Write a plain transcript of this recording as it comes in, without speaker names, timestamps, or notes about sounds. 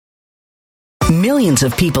Millions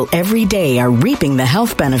of people every day are reaping the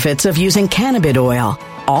health benefits of using cannabis oil,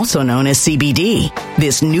 also known as CBD.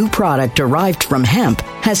 This new product derived from hemp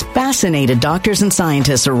has fascinated doctors and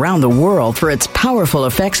scientists around the world for its powerful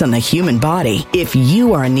effects on the human body. If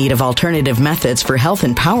you are in need of alternative methods for health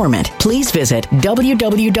empowerment, please visit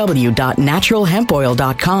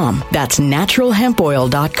www.naturalhempoil.com. That's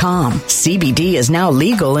naturalhempoil.com. CBD is now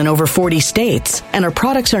legal in over 40 states, and our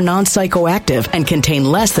products are non-psychoactive and contain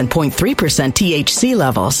less than 0.3% THC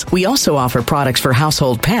levels. We also offer products for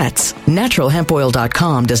household pets.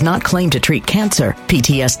 Naturalhempoil.com does not claim to treat cancer,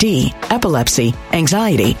 PTSD, epilepsy,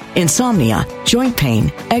 anxiety, insomnia, joint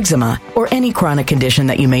pain, eczema, or any chronic condition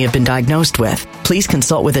that you may have been diagnosed with. Please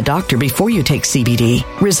consult with a doctor before you take CBD.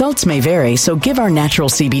 Results may vary, so give our natural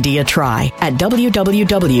CBD a try at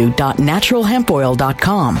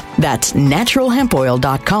www.naturalhempoil.com. That's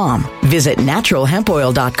naturalhempoil.com. Visit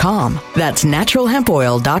naturalhempoil.com. That's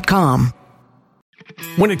naturalhempoil.com.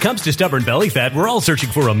 When it comes to stubborn belly fat, we're all searching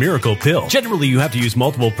for a miracle pill. Generally, you have to use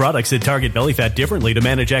multiple products that target belly fat differently to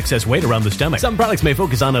manage excess weight around the stomach. Some products may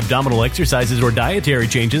focus on abdominal exercises or dietary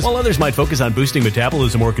changes, while others might focus on boosting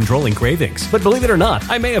metabolism or controlling cravings. But believe it or not,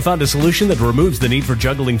 I may have found a solution that removes the need for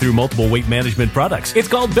juggling through multiple weight management products. It's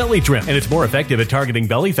called Belly Trim, and it's more effective at targeting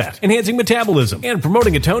belly fat, enhancing metabolism, and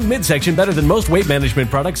promoting a toned midsection better than most weight management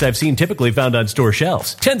products I've seen typically found on store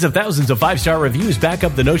shelves. Tens of thousands of 5-star reviews back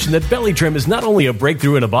up the notion that Belly Trim is not only a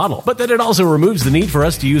breakthrough in a bottle, but that it also removes the need for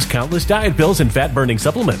us to use countless diet pills and fat-burning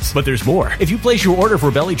supplements. But there's more. If you place your order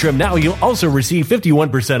for Belly Trim now, you'll also receive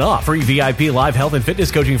 51% off, free VIP live health and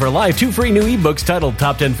fitness coaching for life, 2 free new ebooks titled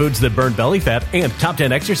Top 10 Foods That Burn Belly Fat and Top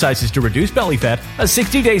 10 Exercises to Reduce Belly Fat, a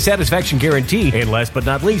 60-day satisfaction guarantee, and last but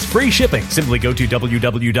not least, free shipping. Simply go to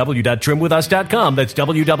www.trimwithus.com. That's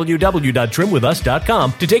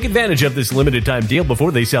www.trimwithus.com to take advantage of this limited time deal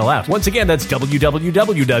before they sell out. Once again, that's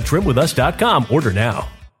www.trimwithus.com. Order now.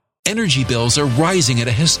 Energy bills are rising at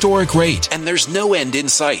a historic rate, and there's no end in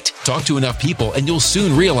sight. Talk to enough people, and you'll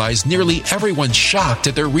soon realize nearly everyone's shocked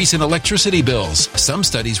at their recent electricity bills. Some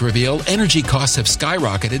studies reveal energy costs have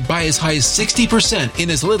skyrocketed by as high as 60%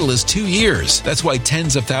 in as little as 2 years. That's why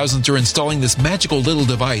tens of thousands are installing this magical little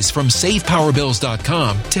device from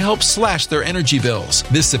SavePowerBills.com to help slash their energy bills.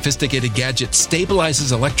 This sophisticated gadget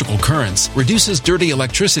stabilizes electrical currents, reduces dirty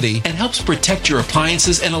electricity, and helps protect your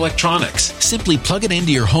appliances and electronics. Simply plug it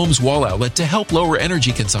into your home's wall outlet to help lower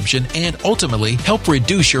energy consumption and ultimately help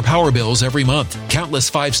reduce your power bills every month.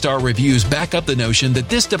 Countless 5-star reviews back up the notion that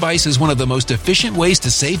this device is one of the most efficient ways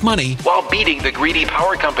to save money while beating the greedy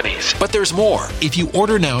power companies. But there's more. If you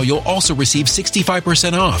order now, you'll also receive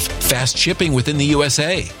 65% off, fast shipping within the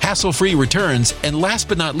USA, hassle-free returns, and last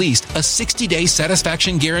but not least, a 60-day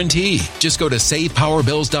satisfaction guarantee. Just go to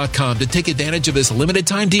SavePowerBills.com to take advantage of this limited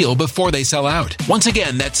time deal before they sell out. Once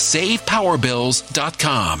again, that's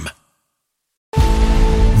SavePowerBills.com.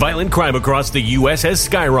 Violent crime across the U.S. has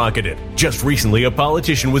skyrocketed. Just recently, a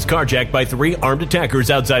politician was carjacked by 3 armed attackers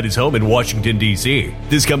outside his home in Washington, D.C.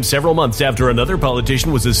 This comes several months after another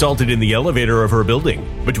politician was assaulted in the elevator of her building.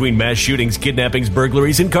 Between mass shootings, kidnappings,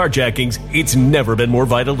 burglaries, and carjackings, it's never been more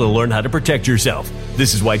vital to learn how to protect yourself.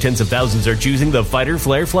 This is why tens of thousands are choosing the Fighter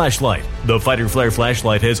Flare flashlight. The Fighter Flare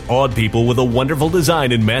flashlight has awed people with a wonderful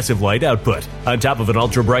design and massive light output. On top of an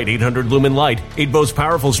ultra-bright 800-lumen light, it boasts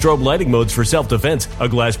powerful strobe lighting modes for self-defense, a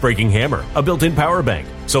glass-breaking hammer, a built-in power bank,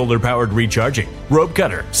 solar-powered recharging, rope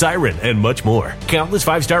cutter, siren, and much more. Countless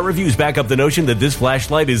 5-star reviews back up the notion that this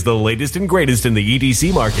flashlight is the latest and greatest in the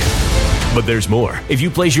EDC market. But there's more. If you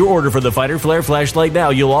place your order for the Fighter Flare flashlight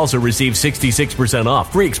now, you'll also receive 66%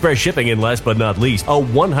 off, free express shipping, and last but not least, a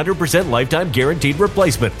 100% lifetime guaranteed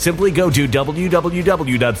replacement. Simply go to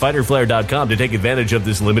www.fighterflare.com to take advantage of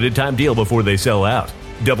this limited time deal before they sell out.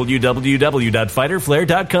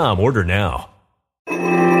 www.fighterflare.com. Order now.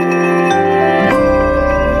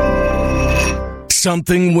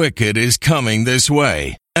 Something wicked is coming this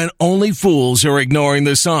way, and only fools are ignoring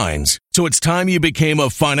the signs. So it's time you became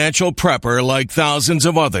a financial prepper like thousands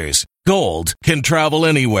of others. Gold can travel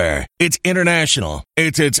anywhere. It's international.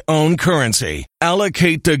 It's its own currency.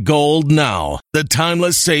 Allocate to gold now, the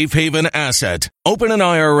timeless safe haven asset. Open an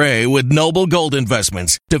IRA with Noble Gold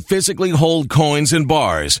Investments to physically hold coins and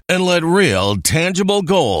bars and let real, tangible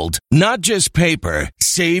gold, not just paper,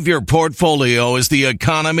 Save your portfolio as the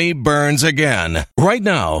economy burns again. Right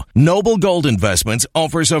now, Noble Gold Investments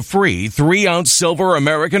offers a free 3-ounce silver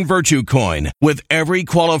American Virtue coin with every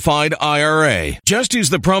qualified IRA. Just use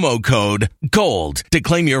the promo code GOLD to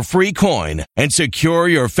claim your free coin and secure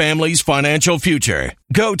your family's financial future.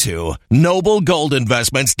 Go to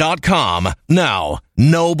noblegoldinvestments.com now.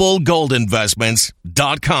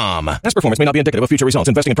 noblegoldinvestments.com. Past performance may not be indicative of future results.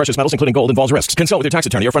 Investing in precious metals, including gold, involves risks. Consult with your tax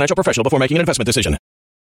attorney or financial professional before making an investment decision.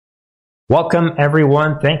 Welcome,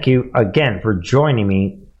 everyone. Thank you again for joining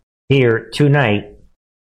me here tonight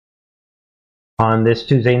on this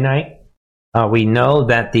Tuesday night. We know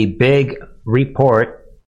that the big report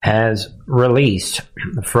has released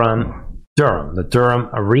from Durham, the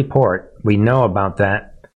Durham report. We know about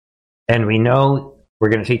that. And we know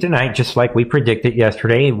we're going to see tonight, just like we predicted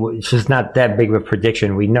yesterday. It's just not that big of a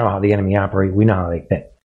prediction. We know how the enemy operate. We know how they think.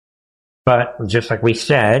 But just like we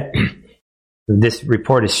said, this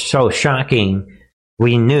report is so shocking.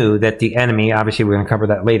 We knew that the enemy, obviously we're going to cover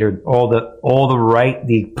that later,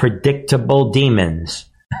 the predictable demons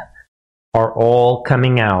are all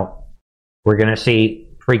coming out. We're going to see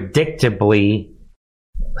predictably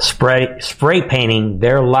spray painting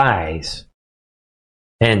their lies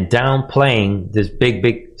and downplaying this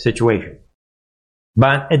big situation.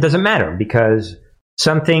 But it doesn't matter because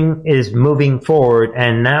something is moving forward,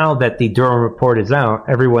 and now that the Durham report is out,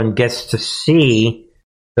 everyone gets to see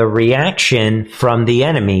the reaction from the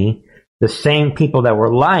enemy. The same people that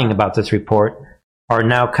were lying about this report are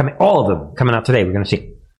now coming, all of them coming out today. We're going to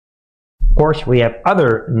see. Of course, we have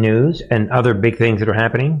other news and other big things that are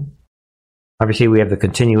happening. Obviously, we have the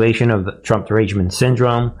continuation of the Trump derangement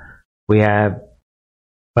syndrome. We have,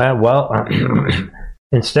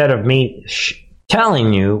 instead of me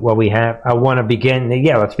telling you what we have, I want to begin.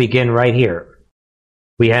 Let's begin right here.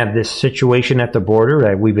 We have this situation at the border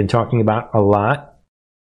that we've been talking about a lot.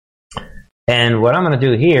 And what I'm going to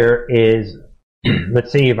do here is,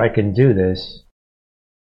 let's see if I can do this.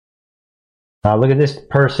 Look at this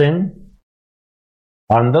person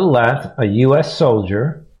on the left, a U.S.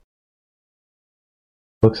 soldier.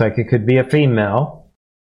 Looks like it could be a female.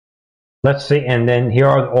 Let's see. And then here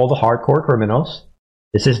are all the hardcore criminals.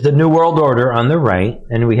 This is the New World Order on the right,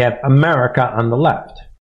 and we have America on the left.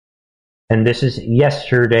 And this is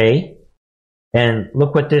yesterday. And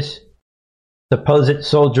look what this supposed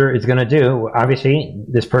soldier is going to do. Obviously,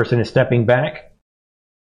 this person is stepping back.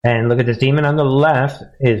 And look at this demon on the left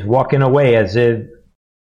is walking away as if,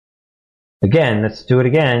 again, let's do it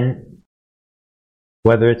again.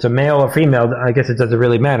 Whether it's a male or female, I guess it doesn't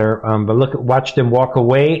really matter. But watch them walk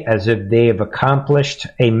away as if they have accomplished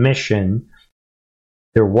a mission.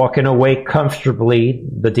 They're walking away comfortably,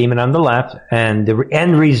 the demon on the left, and the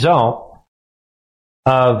end result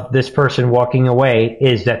of this person walking away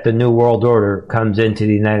is that the New World Order comes into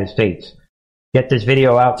the United States. Get this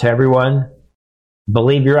video out to everyone.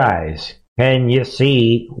 Believe your eyes. Can you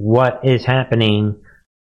see what is happening,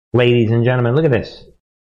 ladies and gentlemen? Look at this.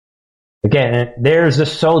 Again, there's the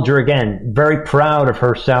soldier again, very proud of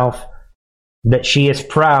herself, that she is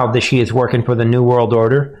proud that she is working for the New World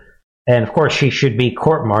Order. And of course, she should be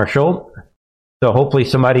court-martialed. So hopefully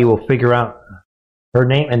somebody will figure out her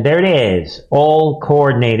name. And there it is, all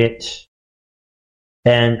coordinated.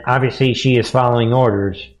 And obviously she is following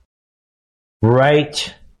orders.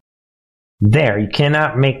 Right there. You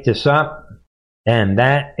cannot make this up. And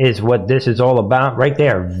that is what this is all about. Right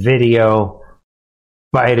there. Video.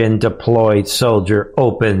 Biden deployed soldier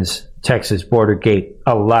opens Texas border gate,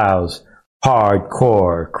 allows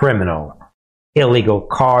hardcore criminal, illegal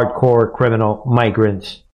hardcore criminal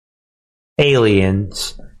migrants,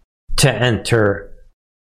 aliens to enter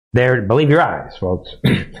there. Believe your eyes, folks.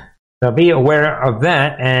 Now be aware of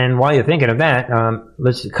that. And while you're thinking of that,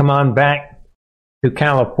 let's come on back to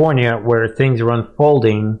California where things are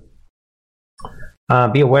unfolding.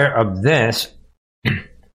 Be aware of this.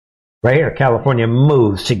 Right here, California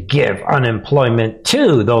moves to give unemployment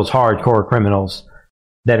to those hardcore criminals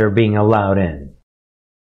that are being allowed in.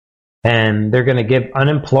 And they're going to give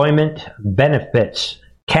unemployment benefits,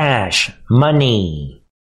 cash, money.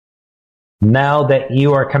 Now that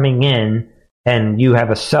you are coming in and you have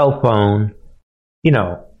a cell phone,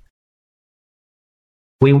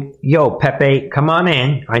 Pepe, come on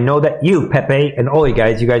in. I know that you, Pepe, and all you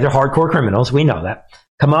guys are hardcore criminals. We know that.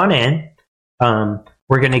 Come on in.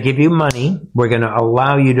 We're going to give you money. We're going to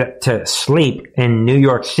allow you to sleep in New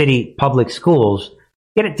York City public schools.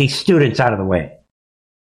 Get these students out of the way.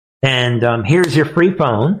 And here's your free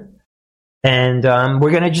phone. And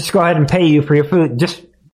we're going to just go ahead and pay you for your food.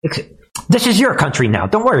 This is your country now.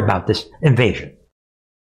 Don't worry about this invasion.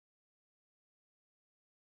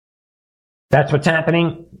 That's what's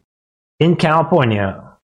happening in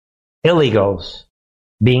California. Illegals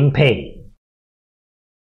being paid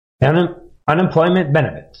unemployment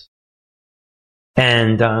benefits.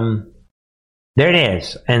 And there it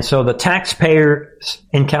is. And so the taxpayers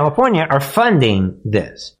in California are funding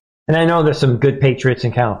this. And I know there's some good patriots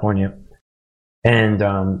in California. And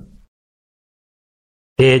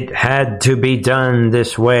it had to be done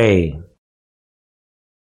this way.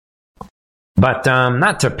 But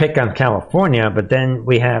not to pick on California, but then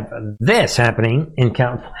we have this happening in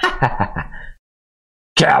California.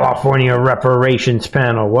 California Reparations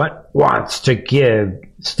Panel wants to give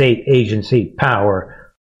state agency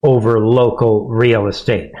power over local real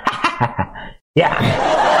estate.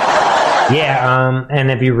 Yeah,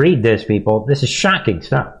 and if you read this, people, this is shocking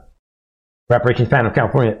stuff. Reparations Panel of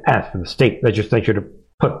California asked for the state legislature to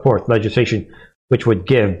put forth legislation which would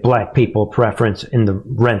give black people preference in the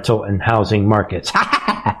rental and housing markets.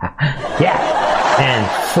 Yeah, and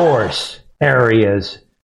force areas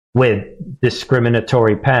with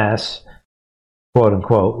discriminatory past, quote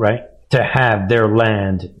unquote, right, to have their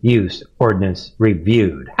land use ordinance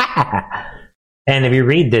reviewed. And if you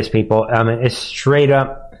read this, people, it's straight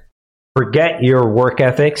up, forget your work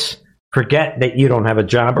ethics, forget that you don't have a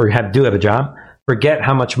job or do have a job, forget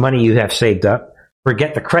how much money you have saved up,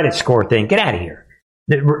 forget the credit score thing, get out of here.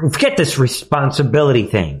 Forget this responsibility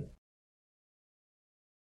thing.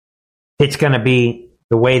 It's going to be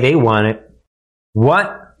the way they want it.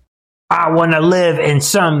 What? I want to live in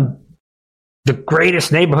the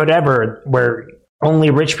greatest neighborhood ever where only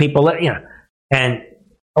rich people live,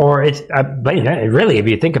 or it's, really, if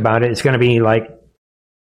you think about it, it's going to be like,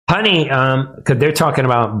 honey, because they're talking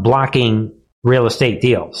about blocking real estate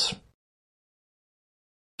deals.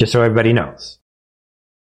 Just so everybody knows.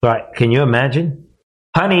 But can you imagine?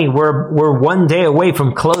 Honey, we're one day away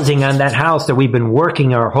from closing on that house that we've been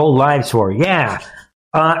working our whole lives for. Yeah.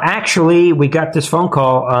 Actually, we got this phone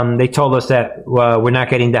call. They told us that we're not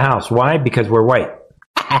getting the house. Why? Because we're white.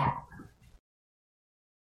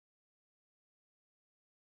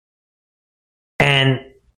 And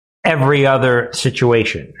every other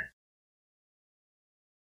situation.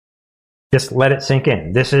 Just let it sink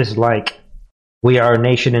in. This is like we are a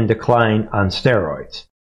nation in decline on steroids.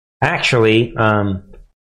 Actually,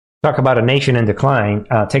 talk about a nation in decline.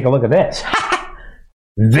 Take a look at this.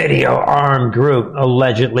 Video armed group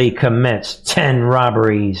allegedly commits 10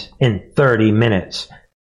 robberies in 30 minutes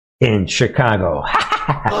in Chicago.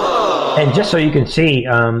 And just so you can see,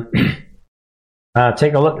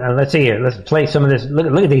 take a look. Let's see here. Let's play some of this.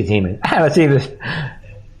 Look at these demons. Let's see this.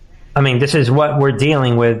 I mean, this is what we're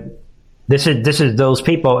dealing with. This is those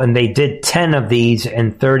people, and they did 10 of these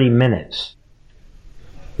in 30 minutes.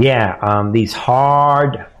 Yeah, these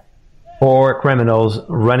hardcore criminals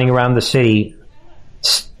running around the city,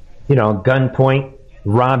 gunpoint,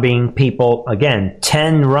 robbing people. Again,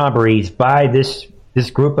 10 robberies by this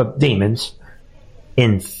group of demons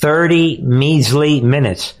in 30 measly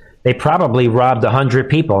minutes. They probably robbed 100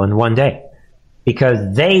 people in one day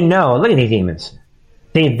because they know. Look at these demons.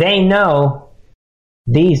 See, they know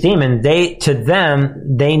these demons.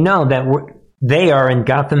 They know that they are in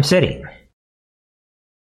Gotham City.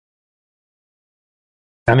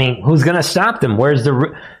 I mean, who's going to stop them? Where's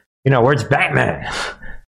Batman?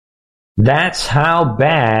 That's how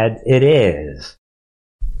bad it is.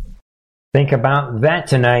 Think about that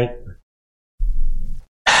tonight.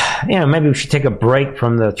 Maybe we should take a break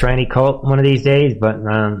from the tranny cult one of these days, but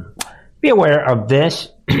be aware of this.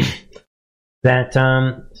 That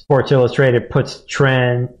Sports Illustrated puts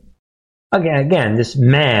trend. Again, this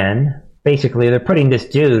man, basically, they're putting this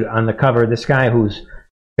dude on the cover, this guy who's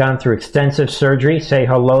gone through extensive surgery. Say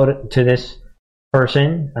hello to this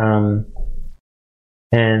person.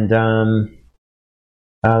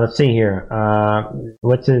 Let's see here.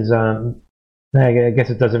 What's his? I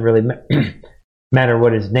guess it doesn't really matter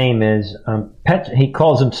what his name is. He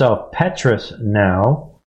calls himself Patriot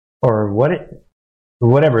now, or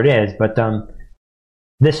whatever it is. But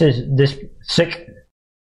this is this sick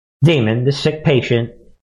demon, this sick patient,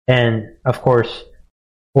 and of course,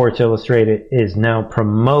 Sports Illustrated is now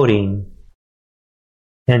promoting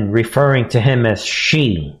and referring to him as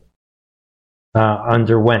she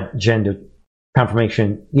underwent gender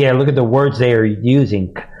confirmation. Yeah, look at the words they are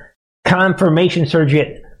using. Confirmation surgery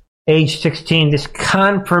at age 16. This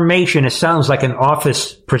confirmation, it sounds like an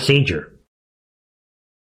office procedure.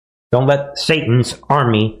 Don't let Satan's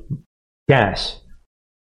army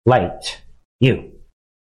gaslight you.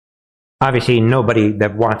 Obviously, nobody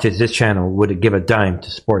that watches this channel would give a dime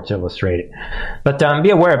to Sports Illustrated. But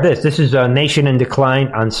be aware of this. This is a nation in decline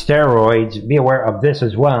on steroids. Be aware of this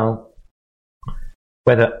as well.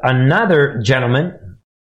 whether another gentleman,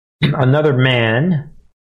 another man,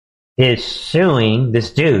 is suing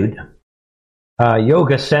this dude,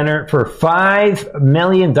 yoga center, for $5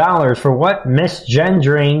 million for what?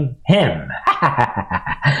 Misgendering him.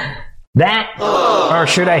 That, or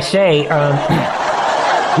should I say,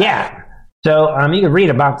 yeah. So you can read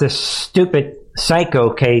about this stupid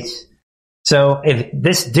psycho case. So if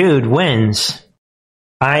this dude wins,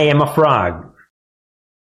 I am a frog.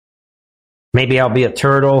 Maybe I'll be a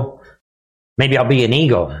turtle. Maybe I'll be an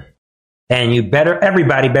eagle. And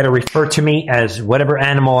everybody better refer to me as whatever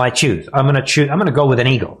animal I choose. I'm gonna go with an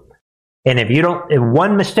eagle. And if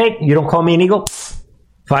one mistake, you don't call me an eagle,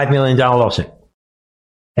 $5 million lawsuit.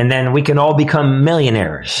 And then we can all become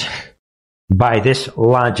millionaires by this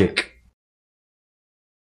logic.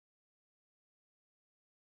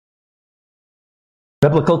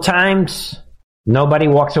 Biblical times, nobody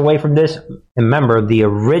walks away from this. Remember, the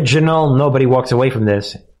original nobody walks away from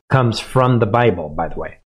this comes from the Bible, by the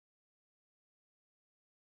way.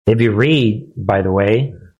 If you read, by the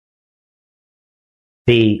way,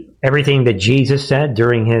 everything that Jesus said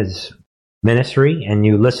during his ministry, and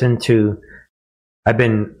you listen to, I've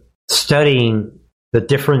been studying the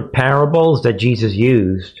different parables that Jesus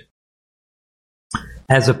used,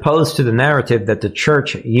 as opposed to the narrative that the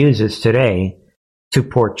church uses today to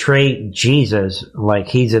portray Jesus like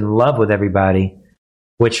he's in love with everybody,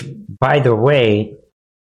 which, by the way,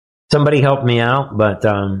 somebody help me out, but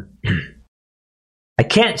I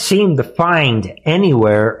can't seem to find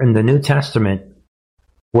anywhere in the New Testament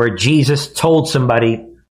where Jesus told somebody,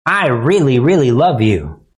 I really, really love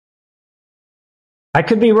you. I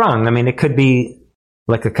could be wrong. I mean, it could be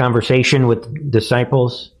like a conversation with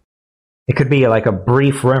disciples. It could be like a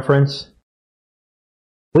brief reference.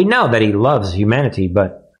 We know that he loves humanity,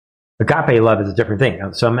 but agape love is a different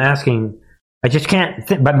thing. So I'm asking, I just can't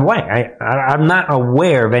think, by the way, I'm not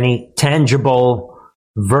aware of any tangible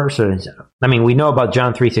verses. I mean, we know about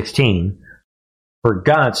John 3:16, for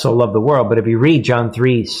God so loved the world, but if you read John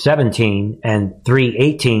 3:17 and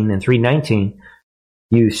 3:18 and 3:19,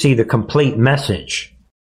 you see the complete message.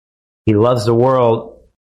 He loves the world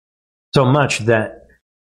so much that,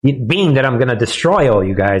 being that I'm going to destroy all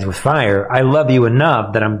you guys with fire, I love you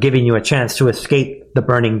enough that I'm giving you a chance to escape the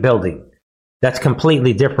burning building. That's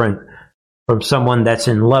completely different from someone that's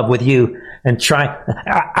in love with you and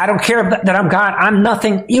I don't care that I'm God, I'm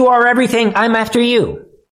nothing, you are everything, I'm after you.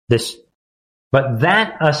 But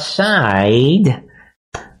that aside,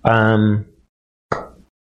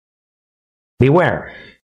 beware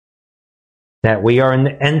that we are in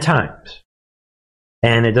the end times.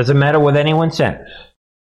 And it doesn't matter what anyone says.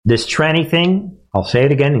 This tranny thing, I'll say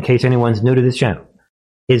it again in case anyone's new to this channel,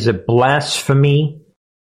 is a blasphemy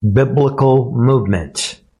biblical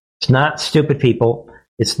movement. It's not stupid people.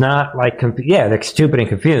 It's not like, they're stupid and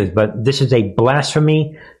confused, but this is a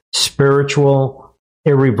blasphemy, spiritual,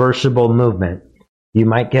 irreversible movement. You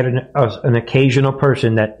might get an occasional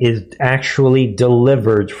person that is actually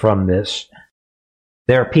delivered from this.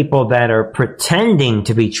 There are people that are pretending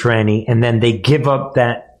to be tranny, and then they give up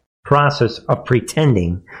that process of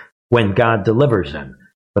pretending when God delivers them.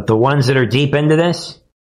 But the ones that are deep into this,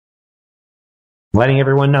 letting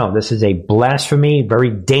everyone know this is a blasphemy,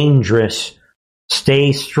 very dangerous.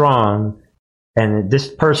 Stay strong. And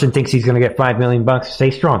this person thinks he's going to get $5 million.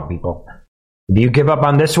 Stay strong, people. If you give up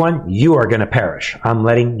on this one, you are going to perish. I'm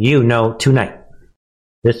letting you know tonight.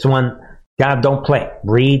 This one, God don't play.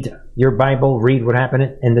 Read your Bible. Read what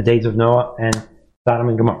happened in the days of Noah and Sodom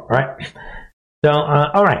and Gomorrah. All right? So,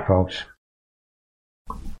 all right, folks.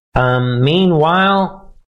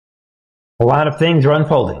 Meanwhile, a lot of things are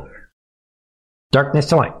unfolding. Darkness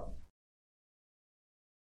to light.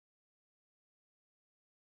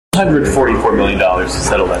 $144 million to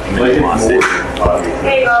settle that Dominion lawsuit.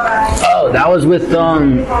 Oh, that was with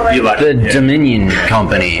the Dominion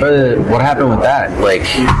company. What happened with that? Like,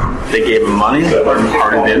 they gave him money.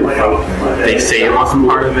 Part of it, they say it wasn't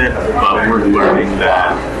part of it, but we're learning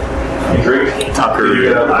that Tucker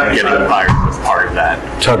getting fired was part of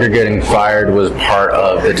that. Tucker getting fired was part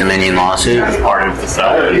of the Dominion lawsuit? As part of the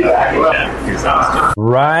settlement. Yeah,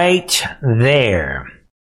 right there.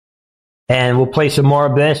 And we'll play some more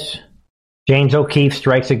of this. James O'Keefe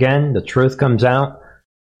strikes again. The truth comes out.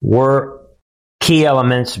 Were key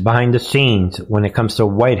elements behind the scenes when it comes to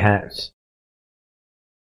white hats.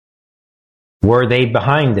 Were they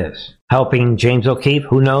behind this? Helping James O'Keefe?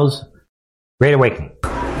 Who knows? Great awakening.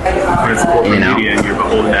 When it's corporate media and you're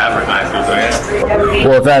beholden to advertisers, right?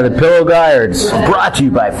 Well, it's either the Pillow Guy or it's brought to you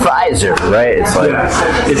by Pfizer, right? It's like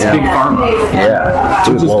it's big pharma. Yeah,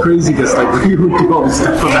 which is crazy because like we would do all this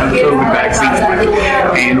stuff about COVID vaccines,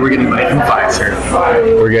 and we're getting money from Pfizer.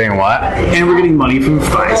 getting what? And we're getting money from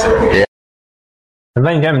Pfizer. Yeah. And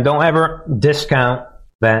ladies and gentlemen, don't ever discount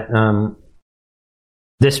that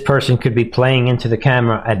this person could be playing into the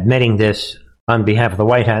camera, admitting this on behalf of the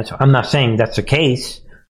White House. I'm not saying that's the case,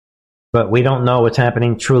 but we don't know what's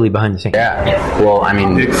happening truly behind the scenes. Yeah. Well, I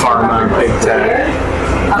mean, Big pharma, big tech.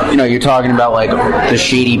 you know, you're talking about like the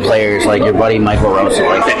shady players, like your buddy Michael Rosa,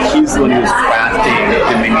 like That he's the one who's crafting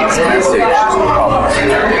Dominion's message.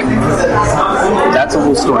 That's a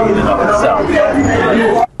whole story in and of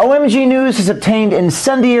itself. OMG News has obtained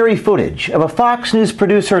incendiary footage of a Fox News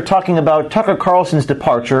producer talking about Tucker Carlson's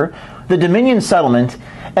departure, the Dominion settlement,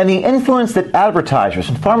 and the influence that advertisers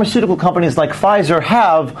and pharmaceutical companies like Pfizer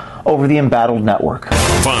have over the embattled network.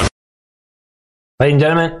 Ladies and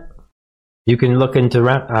gentlemen, you can look into,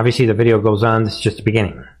 obviously the video goes on, this is just the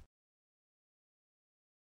beginning.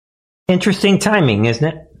 Interesting timing, isn't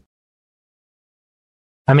it?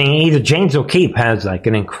 I mean, either James O'Keefe has like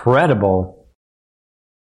an incredible,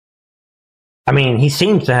 I mean, he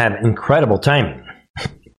seems to have incredible timing.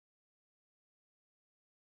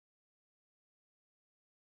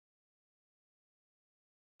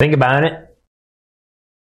 Think about it.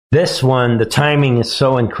 This one, the timing is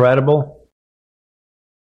so incredible.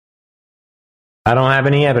 I don't have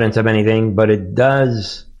any evidence of anything, but it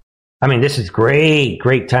does. I mean, this is great,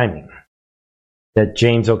 great timing that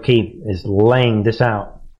James O'Keefe is laying this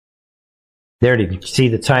out. There, did you see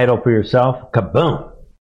the title for yourself? Kaboom!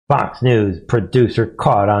 Fox News producer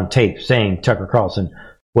caught on tape saying Tucker Carlson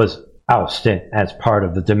was ousted as part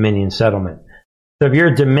of the Dominion settlement. So if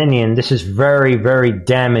you're Dominion, this is very, very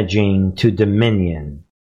damaging to Dominion.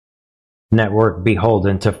 Network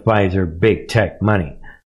beholden to Pfizer big tech money.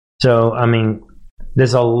 So, I mean,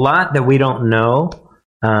 there's a lot that we don't know.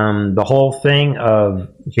 The whole thing of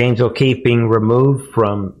James O'Keefe being removed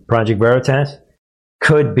from Project Veritas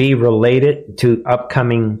could be related to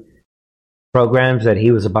upcoming programs that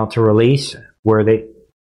he was about to release,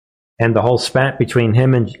 and the whole spat between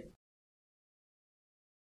him and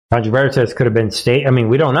Project Veritas could have been I mean,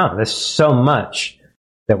 we don't know. There's so much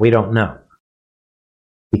that we don't know.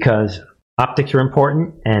 Because optics are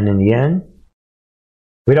important, and in the end,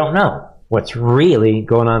 we don't know what's really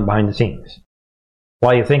going on behind the scenes.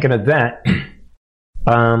 While you're thinking of that,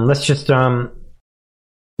 let's just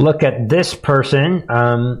look at this person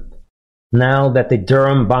now that the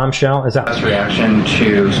Durham bombshell is out. Reaction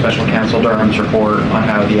to Special Counsel Durham's report on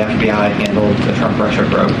how the FBI handled the Trump-Russia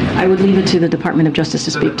probe. I would leave it to the Department of Justice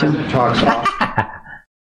to speak to.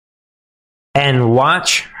 And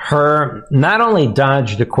watch her not only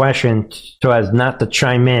dodge the question so as not to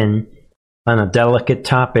chime in on a delicate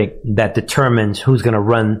topic that determines who's going to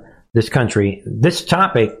run this country. This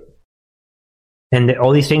topic and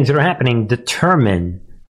all these things that are happening determine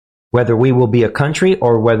whether we will be a country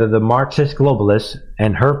or whether the Marxist globalists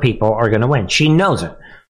and her people are going to win. She knows it.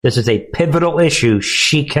 This is a pivotal issue.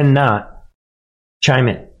 She cannot chime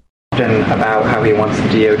in. About how he wants the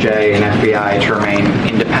DOJ and FBI to remain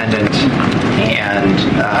independent and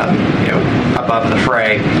above the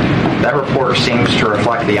fray. That report seems to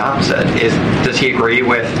reflect the opposite. Does he agree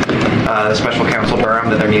with Special Counsel Durham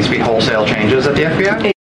that there needs to be wholesale changes at the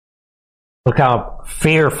FBI? Look how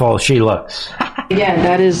fearful she looks. Again,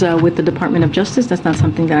 that is with the Department of Justice. That's not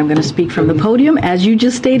something that I'm going to speak from the podium. As you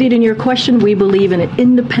just stated in your question, we believe in an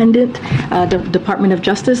independent Department of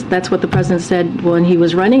Justice. That's what the President said when he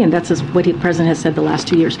was running, and that's what the President has said the last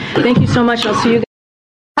 2 years. Thank you so much. I'll see you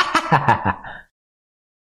guys.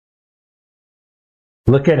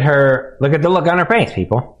 Look at her. Look at the look on her face,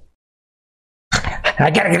 people.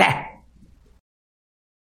 I gotta get that.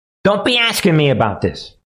 Don't be asking me about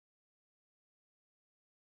this.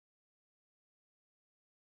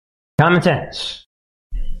 Common sense.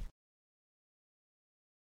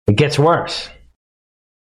 It gets worse.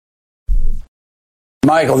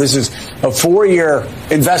 Michael, this is a 4-year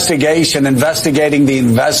investigation investigating the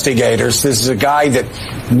investigators. This is a guy that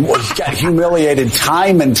got humiliated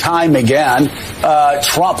time and time again.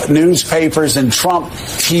 Trump newspapers and Trump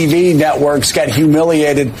TV networks got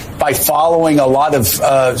humiliated by following a lot of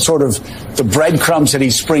sort of the breadcrumbs that he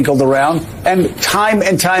sprinkled around. And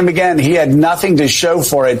time again, he had nothing to show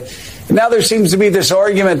for it. Now there seems to be this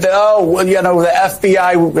argument that, the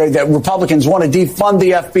FBI, that Republicans want to defund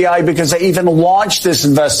the FBI because they even launched this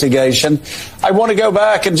investigation. I want to go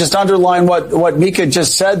back and just underline what Mika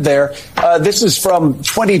just said there. This is from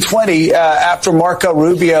 2020 after Marco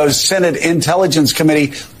Rubio's Senate Intelligence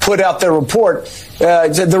Committee put out their report.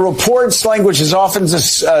 The report's language is often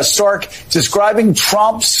stark, describing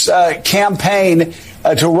Trump's campaign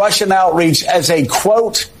to Russian outreach as a,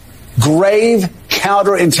 quote, grave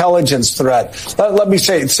counterintelligence threat. Let me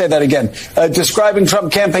say that again. Describing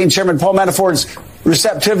Trump campaign chairman Paul Manafort's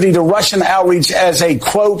receptivity to Russian outreach as a,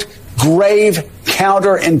 quote, grave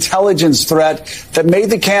counterintelligence threat that made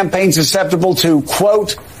the campaign susceptible to,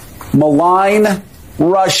 quote, malign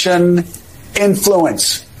Russian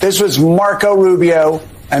influence. This was Marco Rubio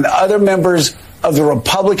and other members of the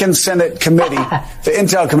Republican Senate Committee, the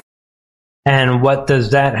Intel Committee. And what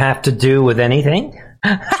does that have to do with anything?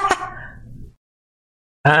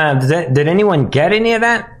 Did anyone get any of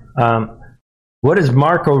that? What does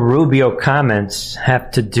Marco Rubio comments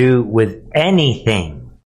have to do with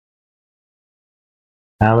anything?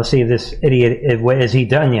 Let's see if this idiot, is he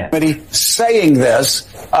done yet? Saying this,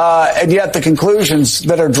 and yet the conclusions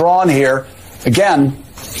that are drawn here, again,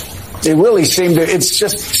 it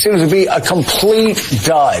just seems to be a complete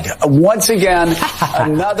dud. Once again,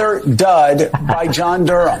 another dud by John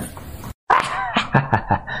Durham.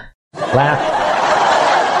 Laugh.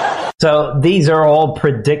 So these are all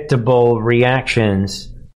predictable reactions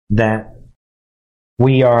that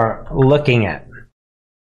we are looking at,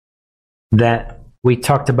 that we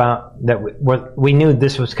talked about, that we knew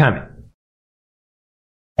this was coming.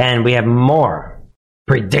 And we have more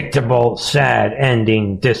predictable, sad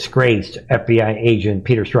ending, disgraced FBI agent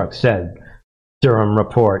Peter Strzok said Durham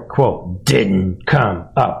report, quote, didn't come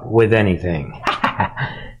up with anything.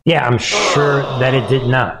 Yeah, I'm sure that it did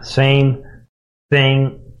not. Same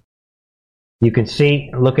thing. You can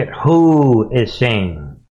see, look at who is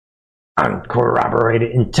saying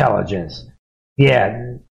uncorroborated intelligence.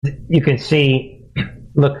 Yeah, you can see,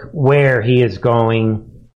 look where he is going.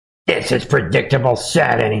 This is predictable,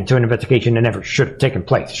 sad ending to an investigation that never should have taken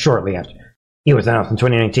place. Shortly after he was announced in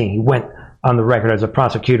 2019, he went on the record as a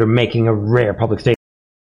prosecutor making a rare public statement.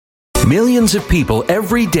 Millions of people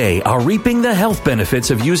every day are reaping the health benefits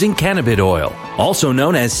of using cannabis oil, also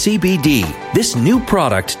known as CBD. This new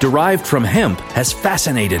product derived from hemp has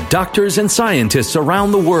fascinated doctors and scientists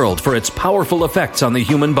around the world for its powerful effects on the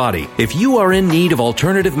human body. If you are in need of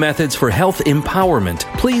alternative methods for health empowerment,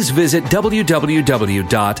 please visit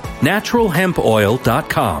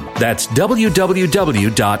www.naturalhempoil.com. That's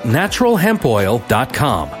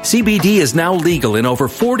www.naturalhempoil.com. CBD is now legal in over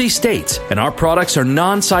 40 states, and our products are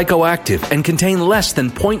non-psychoactive and contain less than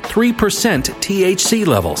 0.3% THC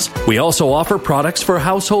levels. We also offer products for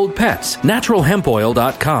household pets.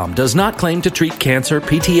 NaturalHempOil.com does not claim to treat cancer,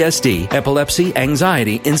 PTSD, epilepsy,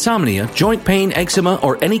 anxiety, insomnia, joint pain, eczema,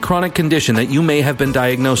 or any chronic condition that you may have been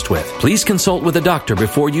diagnosed with. Please consult with a doctor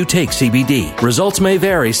before you take CBD. Results may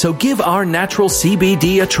vary, so give our natural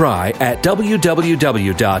CBD a try at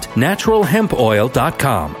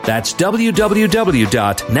www.naturalhempoil.com. That's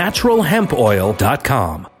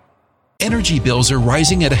www.naturalhempoil.com. Energy bills are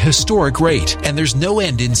rising at a historic rate, and there's no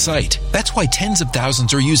end in sight. That's why tens of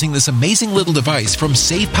thousands are using this amazing little device from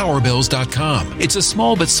SavePowerBills.com. It's a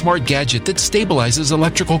small but smart gadget that stabilizes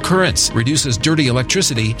electrical currents, reduces dirty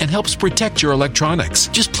electricity, and helps protect your electronics.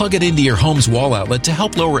 Just plug it into your home's wall outlet to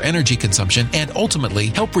help lower energy consumption and ultimately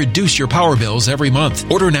help reduce your power bills every month.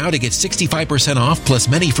 Order now to get 65% off plus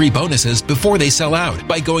many free bonuses before they sell out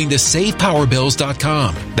by going to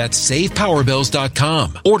SavePowerBills.com. That's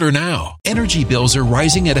SavePowerBills.com. Order now. Energy bills are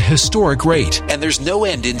rising at a historic rate, and there's no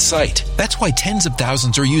end in sight. That's why tens of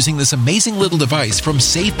thousands are using this amazing little device from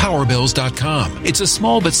SavePowerBills.com. It's a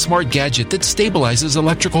small but smart gadget that stabilizes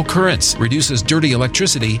electrical currents, reduces dirty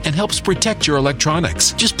electricity, and helps protect your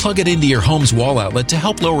electronics. Just plug it into your home's wall outlet to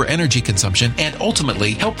help lower energy consumption and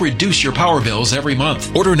ultimately help reduce your power bills every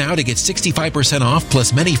month. Order now to get 65% off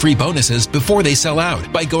plus many free bonuses before they sell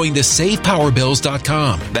out by going to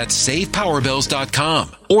SavePowerBills.com. That's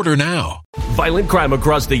SavePowerBills.com. Order now. Violent crime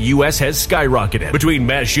across the U.S. has skyrocketed. Between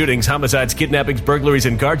mass shootings, homicides, kidnappings, burglaries,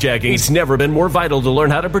 and carjackings, it's never been more vital to learn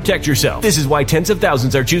how to protect yourself. This is why tens of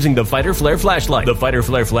thousands are choosing the Fighter Flare flashlight. The Fighter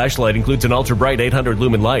Flare flashlight includes an ultra-bright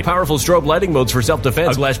 800-lumen light, powerful strobe lighting modes for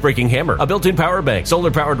self-defense, a glass-breaking hammer, a built-in power bank,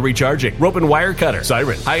 solar-powered recharging, rope and wire cutter,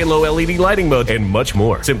 siren, high and low LED lighting mode, and much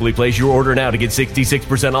more. Simply place your order now to get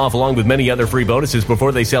 66% off along with many other free bonuses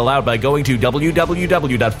before they sell out by going to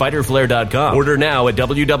www.fighterflare.com. Order now at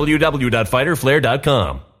www.fighterflare.com.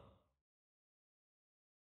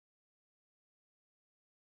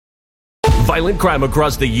 Violent crime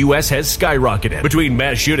across the U.S. has skyrocketed. Between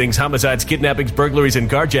mass shootings, homicides, kidnappings, burglaries, and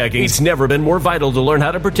carjacking, it's never been more vital to learn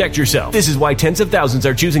how to protect yourself. This is why tens of thousands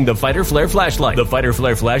are choosing the Fighter Flare flashlight. The Fighter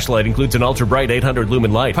Flare flashlight includes an ultra-bright 800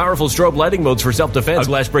 lumen light, powerful strobe lighting modes for self-defense, a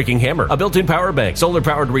glass-breaking hammer, a built-in power bank,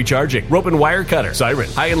 solar-powered recharging, rope and wire cutter, siren,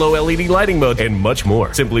 high and low LED lighting mode, and much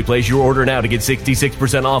more. Simply place your order now to get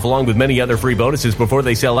 66% off along with many other free bonuses before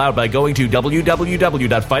they sell out by going to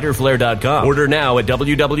www.fighterflare.com. Order now at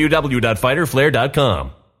www.fighterflare.com.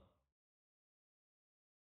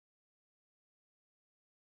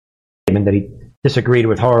 That he disagreed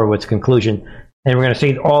with Horowitz's conclusion. And we're going to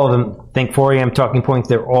see all of them, I think 4 a.m. talking points,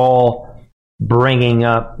 they're all bringing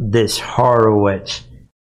up this Horowitz.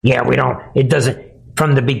 Yeah, it doesn't,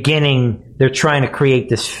 from the beginning, they're trying to create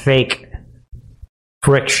this fake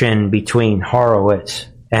friction between Horowitz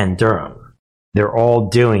and Durham. They're all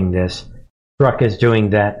doing this. Strzok is doing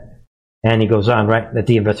that. And he goes on, right, that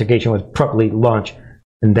the investigation was properly launched,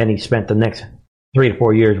 and then he spent the next 3 to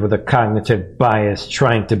 4 years with a cognitive bias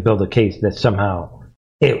trying to build a case that somehow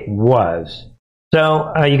it was.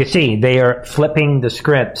 So you can see they are flipping the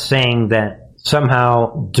script, saying that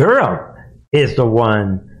somehow Durham is the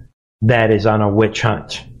one that is on a witch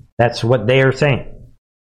hunt. That's what they are saying.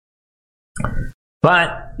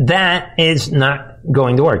 But that is not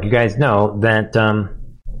going to work. You guys know that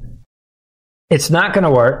it's not going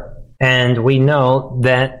to work. And we know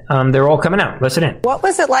that they're all coming out. Listen in. What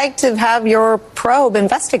was it like to have your probe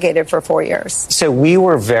investigated for 4 years? So we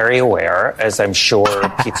were very aware, as I'm sure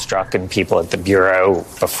Pete Strzok and people at the Bureau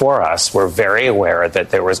before us were very aware that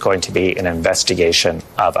there was going to be an investigation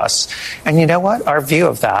of us. And you know what? Our view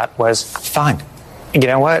of that was fine. You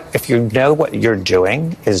know what? If you know what you're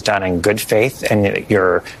doing is done in good faith, and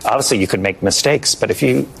you're obviously you could make mistakes, but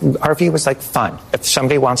our view was like, fine. If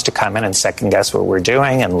somebody wants to come in and second guess what we're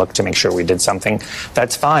doing and look to make sure we did something,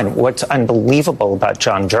 that's fine. What's unbelievable about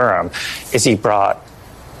John Durham is he brought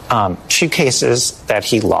 2 cases that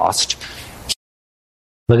he lost.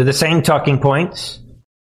 Look at the same talking points.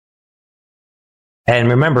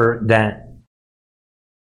 And remember that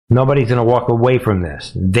nobody's going to walk away from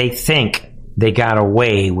this. They think they got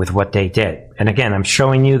away with what they did. And again, I'm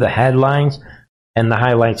showing you the headlines and the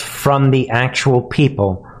highlights from the actual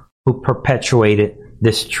people who perpetuated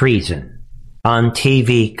this treason on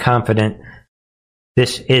TV, confident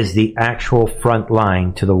this is the actual front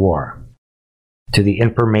line to the war, to the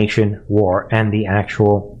information war and the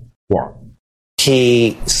actual war.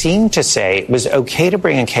 He seemed to say it was okay to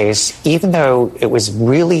bring a case, even though it was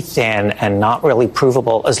really thin and not really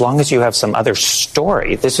provable, as long as you have some other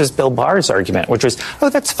story. This was Bill Barr's argument, which was, oh,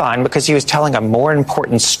 that's fine, because he was telling a more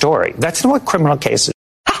important story. That's not what criminal cases.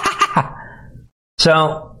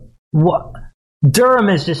 So, what? Durham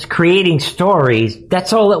is just creating stories.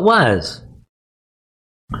 That's all it was.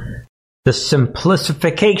 The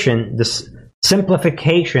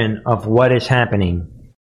simplification of what is happening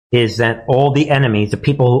is that all the enemies, the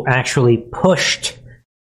people who actually pushed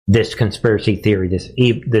this conspiracy theory,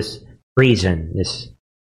 this treason, this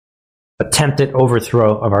attempted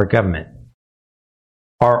overthrow of our government,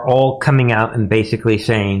 are all coming out and basically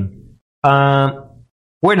saying,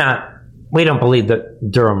 we don't believe the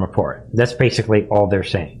Durham report. That's basically all they're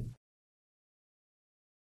saying.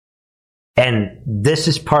 And this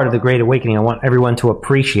is part of the Great Awakening. I want everyone to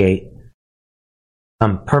appreciate.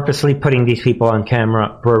 I'm purposely putting these people on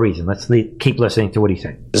camera for a reason. Let's keep listening to what he's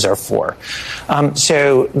saying. Are for.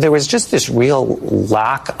 So there was just this real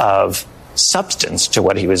lack of substance to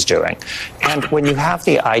what he was doing. And when you have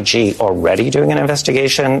the IG already doing an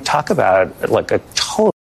investigation, talk about like a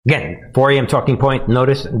total... Again, 4 a.m. talking point.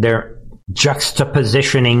 Notice they're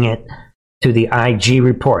juxtapositioning it to the IG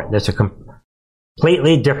report. That's a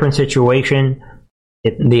completely different situation.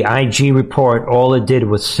 The IG report, all it did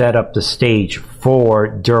was set up the stage for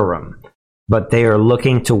Durham. But they are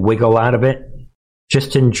looking to wiggle out of it.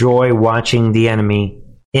 Just enjoy watching the enemy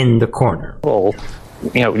in the corner. Well,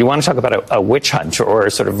 you want to talk about a witch hunt or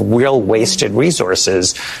sort of real wasted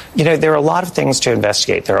resources. There are a lot of things to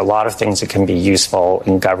investigate. There are a lot of things that can be useful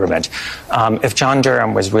in government. If John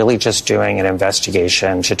Durham was really just doing an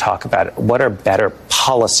investigation to talk about what are better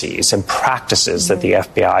policies and practices that the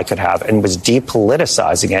FBI could have and was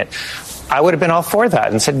depoliticizing it, I would have been all for that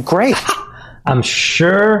and said, great. I'm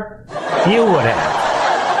sure you would have.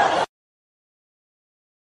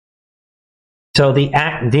 So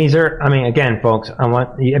these are, again, folks, I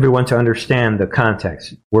want everyone to understand the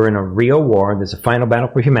context. We're in a real war. There's a final battle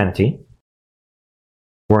for humanity.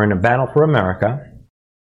 We're in a battle for America.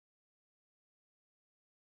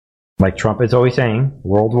 Like Trump is always saying,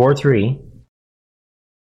 World War III.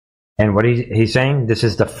 And what he's saying, this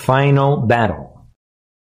is the final battle.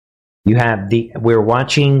 We're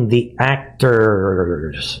watching the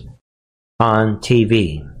actors on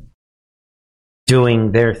TV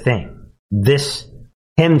doing their thing.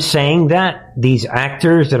 Him saying that, these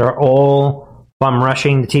actors that are all bum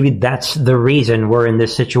rushing the TV, that's the reason we're in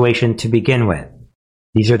this situation to begin with.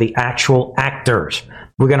 These are the actual actors.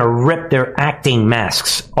 We're going to rip their acting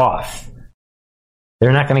masks off.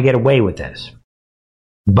 They're not going to get away with this.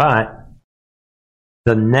 But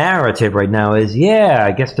the narrative right now is, yeah,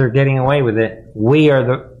 I guess they're getting away with it.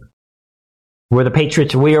 We're the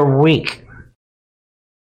Patriots. We are weak.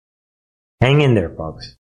 Hang in there,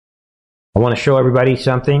 folks. I want to show everybody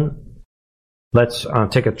something. Let's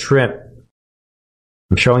take a trip.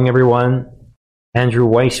 I'm showing everyone Andrew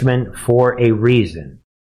Weissman for a reason.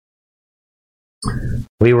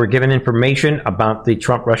 We were given information about the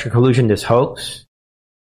Trump-Russia collusion, this hoax,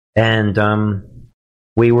 and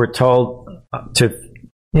we were told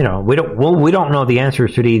we don't know the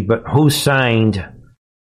answers to these, but who signed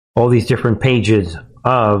all these different pages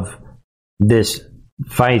of this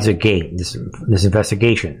FISA gate, this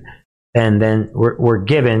investigation. And then we're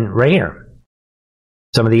given right here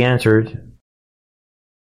some of the answers.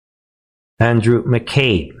 Andrew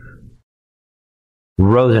McCabe,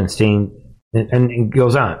 Rosenstein, and it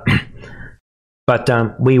goes on.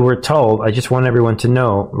 But we were told, I just want everyone to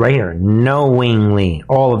know right here, knowingly,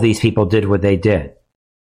 all of these people did what they did.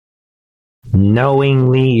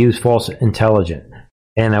 Knowingly use false intelligence.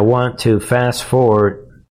 And I want to fast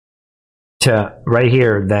forward to right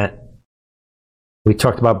here that we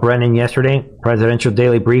talked about Brennan yesterday. Presidential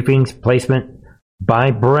daily briefings placement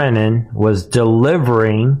by Brennan was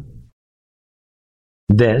delivering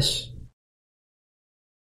this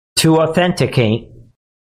to authenticate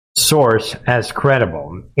source as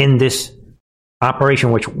credible in this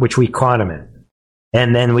operation which we caught him in.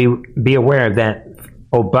 And then we be aware that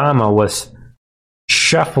Obama was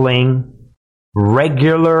shuffling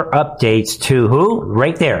regular updates to who?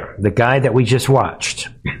 Right there, the guy that we just watched.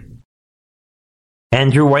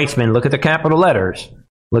 Andrew Weissman, look at the capital letters.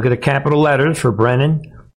 Look at the capital letters for Brennan.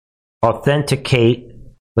 Authenticate.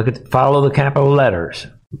 Follow the capital letters.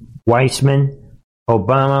 Weissman,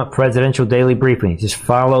 Obama, presidential daily briefings. Just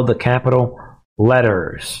follow the capital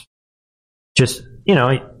letters. Just,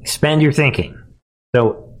 expand your thinking.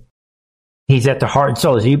 So, he's at the heart and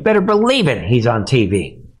soul. So you better believe it. He's on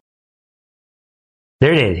TV.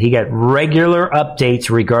 There it is. He got regular updates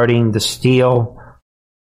regarding the Steele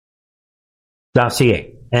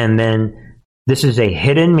dossier. And then this is a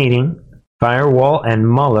hidden meeting, Firewall and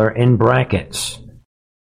Mueller in brackets,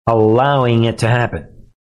 allowing it to happen.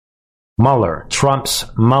 Mueller, Trump's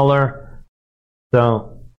Mueller.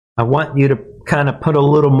 So I want you to kind of put a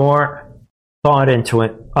little more thought into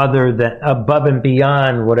it, other than above and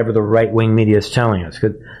beyond whatever the right-wing media is telling us.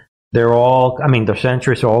 Because they're all, the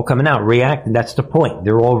centrists are all coming out, reacting. That's the point.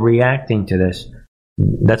 They're all reacting to this.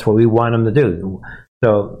 That's what we want them to do.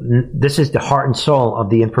 So this is the heart and soul of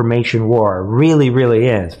the information war. It really, really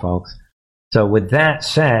is, folks. So with that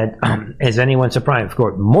said, is anyone surprised? Of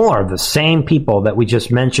course, more of the same people that we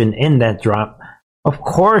just mentioned in that drop. Of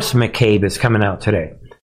course McCabe is coming out today.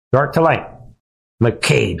 Dark to light.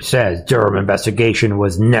 McCabe says Durham investigation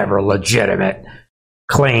was never legitimate.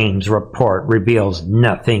 Claims report reveals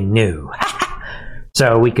nothing new.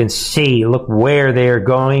 So we can see, look where they're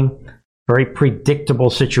going. Very predictable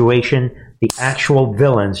situation. The actual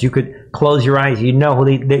villains, you could close your eyes, who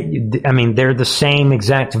they're the same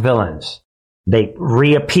exact villains. They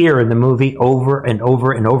reappear in the movie over and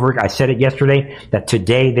over and over. I said it yesterday, that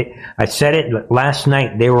today, I said it last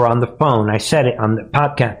night, they were on the phone. I said it on the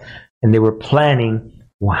podcast, and they were planning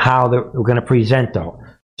how they were going to present though.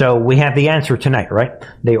 So we have the answer tonight, right?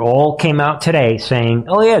 They all came out today saying,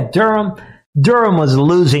 oh yeah, Durham was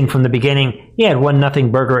losing from the beginning. He had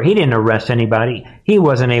 1-0 burger. He didn't arrest anybody. He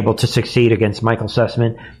wasn't able to succeed against Michael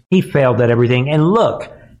Sussman. He failed at everything. And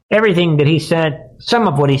look, everything that he said, some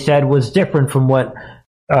of what he said was different from what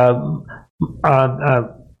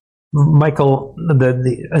Michael,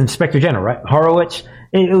 the Inspector General, right? Horowitz.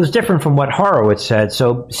 It was different from what Horowitz said.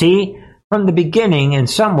 So see, from the beginning, in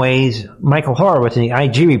some ways, Michael Horowitz in the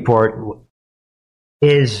IG report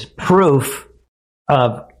is proof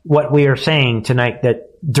of what we are saying tonight, that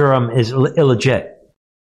Durham is illegit.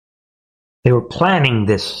 They were planning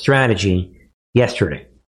this strategy yesterday.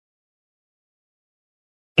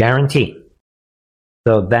 Guaranteed.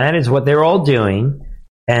 So that is what they're all doing,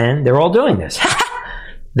 and they're all doing this.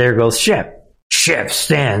 There goes Schiff. Schiff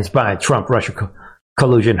stands by Trump-Russia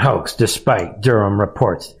collusion hoax despite Durham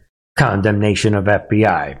reports condemnation of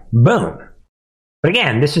FBI. Boom. But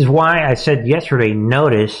again, this is why I said yesterday,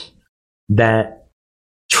 notice that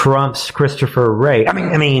Trump's Christopher Wray.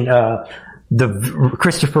 The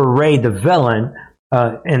Christopher Wray, the villain,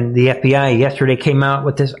 and the FBI yesterday came out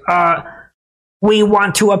with this. We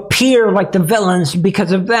want to appear like the villains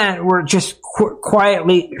because of that. We're just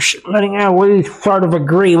quietly letting out. We sort of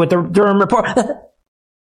agree with the Durham report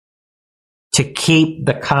to keep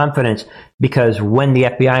the confidence. Because when the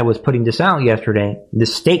FBI was putting this out yesterday,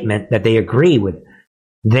 this statement that they agree with,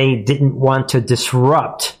 they didn't want to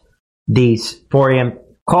disrupt these 4 a.m.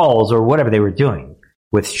 calls or whatever they were doing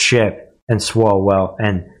with Schiff and Swalwell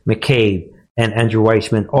and McCabe and Andrew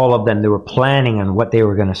Weissman. All of them, they were planning on what they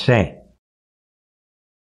were going to say.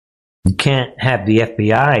 You can't have the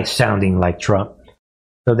FBI sounding like Trump.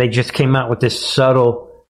 So they just came out with this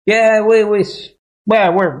subtle, we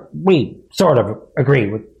sort of agree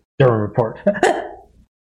with Durham report.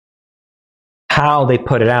 How they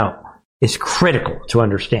put it out is critical to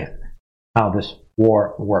understand how this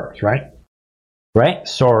war works, right? Right?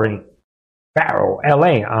 Sorry. Barrow,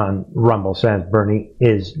 LA on Rumble says Bernie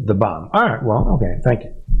is the bomb. All right, well, okay, thank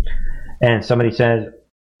you. And somebody says,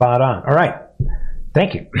 spot on. All right,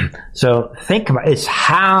 thank you. So think about it's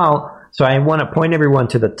how. So I want to point everyone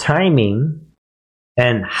to the timing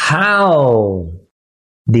and how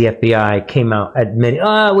the FBI came out admitting,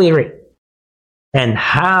 we agree. And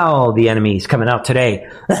how the enemy is coming out today,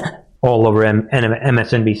 all over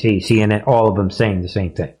MSNBC, CNN, all of them saying the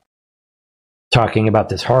same thing. Talking about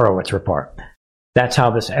this Horowitz report. That's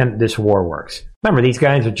how this war works. Remember, these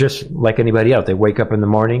guys are just like anybody else. They wake up in the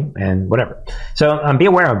morning and whatever. So be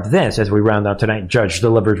aware of this as we round out tonight. Judge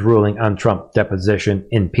delivers ruling on Trump deposition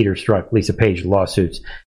in Peter Strzok, Lisa Page lawsuits.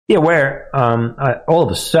 Be aware, all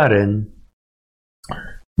of a sudden,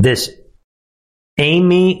 this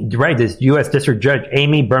U.S. District Judge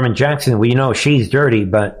Amy Berman Jackson, we know she's dirty,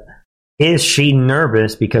 but is she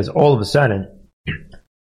nervous because all of a sudden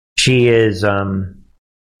she is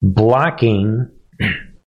blocking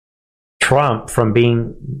Trump from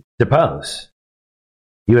being deposed?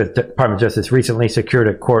 U.S. Department of Justice recently secured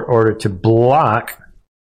a court order to block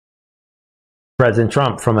President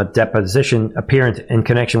Trump from a deposition appearance in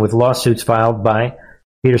connection with lawsuits filed by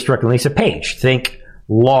Peter Strzok and Lisa Page. Think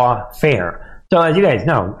lawfare. So as you guys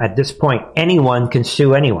know, at this point, anyone can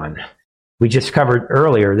sue anyone. We just covered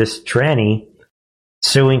earlier this tranny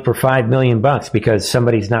suing for $5 million because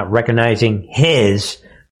somebody's not recognizing his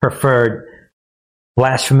preferred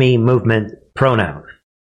blasphemy movement pronoun.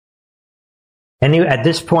 And at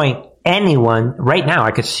this point, anyone, right now,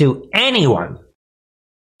 I could sue anyone.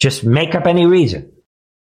 Just make up any reason.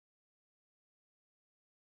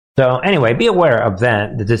 So anyway, be aware of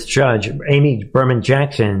that this judge, Amy Berman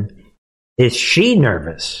Jackson, is she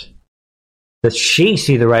nervous? Does she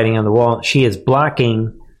see the writing on the wall? She is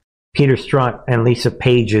blocking Peter Strzok and Lisa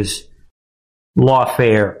Page's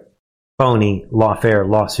phony lawfare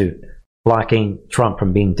lawsuit, blocking Trump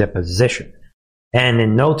from being depositioned. And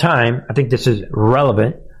in no time, I think this is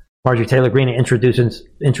relevant, Marjorie Taylor Greene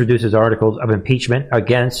introduces articles of impeachment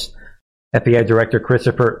against FBI Director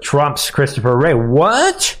Trump's Christopher Wray.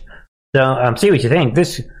 What? So see what you think.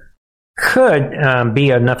 This could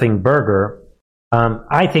be a nothing burger.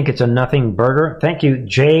 I think it's a nothing burger. Thank you,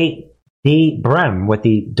 J.D. Brem, with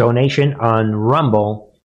the donation on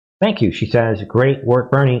Rumble. Thank you. She says, great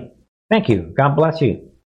work, Bernie. Thank you. God bless you.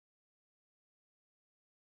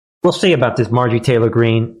 We'll see about this Marjorie Taylor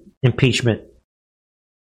Greene impeachment.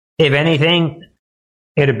 If anything,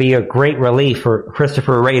 it'd be a great relief for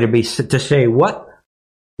Christopher Wray to say, what?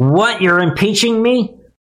 You're impeaching me?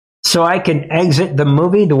 So I can exit the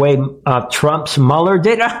movie the way Trump's Mueller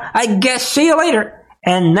did? I guess see you later.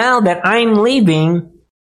 And now that I'm leaving,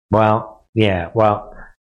 I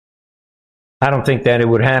don't think that it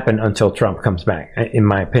would happen until Trump comes back, in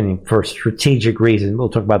my opinion, for strategic reasons. We'll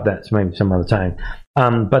talk about that maybe some other time.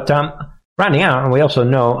 But rounding out, and we also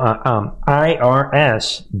know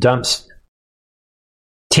IRS dumps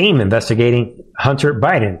team investigating Hunter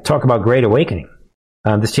Biden. Talk about great awakening.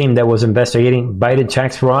 This team that was investigating Biden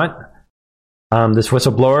tax fraud, this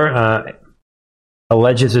whistleblower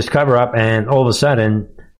alleges this cover-up, and all of a sudden,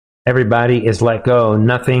 everybody is let go.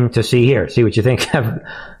 Nothing to see here. See what you think of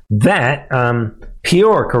that.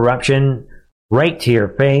 Pure corruption right to your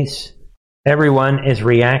face. Everyone is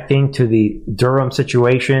reacting to the Durham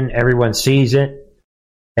situation. Everyone sees it.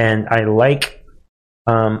 And I like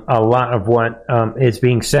a lot of what is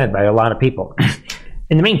being said by a lot of people.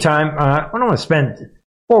 In the meantime, I don't want to spend,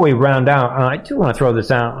 before we round out, I do want to throw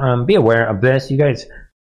this out. Be aware of this. You guys,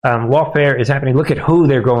 lawfare is happening. Look at who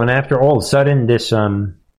they're going after. All of a sudden, this,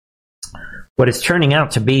 what is turning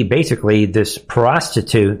out to be basically this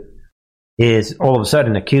prostitute is all of a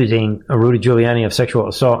sudden accusing Rudy Giuliani of sexual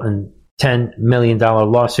assault and $10 million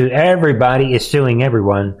lawsuit. Everybody is suing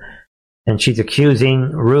everyone. And she's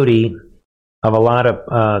accusing Rudy of a lot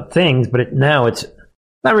of things, but now it's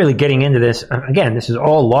not really getting into this. Again, this is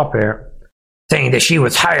all lawfare, saying that she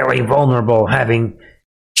was highly vulnerable, having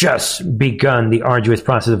just begun the arduous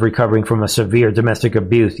process of recovering from a severe domestic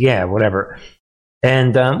abuse. Yeah, whatever.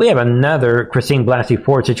 And we have another Christine Blasey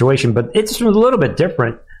Ford situation, but it's a little bit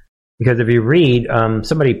different because if you read,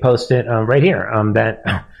 somebody posted right here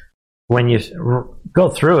that when you go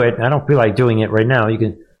through it, I don't feel like doing it right now, you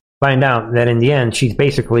can find out that in the end, she's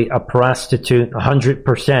basically a prostitute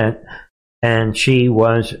 100%, and she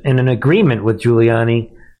was in an agreement with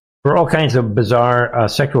Giuliani for all kinds of bizarre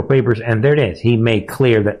sexual favors, and there it is. He made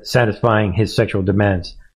clear that satisfying his sexual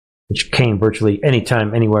demands, which came virtually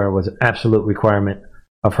anytime, anywhere, was an absolute requirement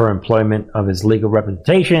of her employment, of his legal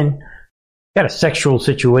representation. Got a sexual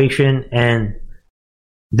situation, and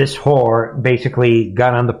this whore basically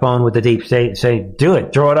got on the phone with the deep state and said, do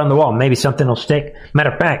it, throw it on the wall, maybe something will stick.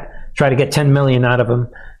 Matter of fact, try to get $10 million out of him.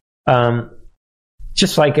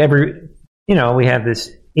 Just like we have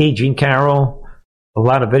this Jean Carroll. A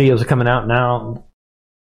lot of videos are coming out now.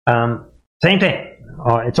 Same thing.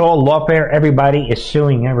 It's all lawfare. Everybody is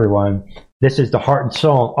suing everyone. This is the heart and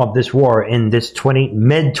soul of this war in this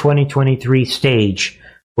mid-2023 stage,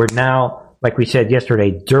 where now, like we said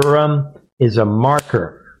yesterday, Durham is a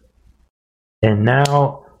marker. And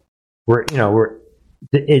now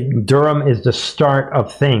Durham is the start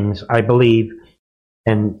of things, I believe.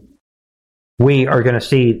 And we are going to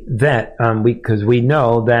see that because we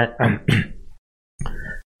know that...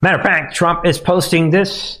 Matter of fact, Trump is posting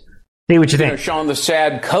this. See what you think. Sean, the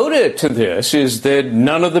sad coda to this is that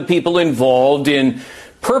none of the people involved in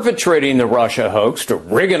perpetrating the Russia hoax to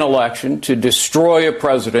rig an election, to destroy a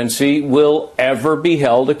presidency, will ever be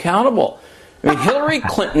held accountable. I mean, Hillary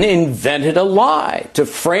Clinton invented a lie to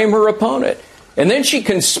frame her opponent, and then she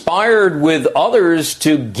conspired with others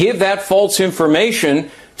to give that false information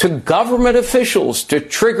to government officials to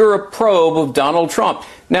trigger a probe of Donald Trump.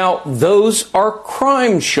 Now, those are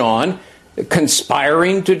crimes, Sean.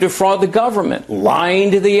 Conspiring to defraud the government,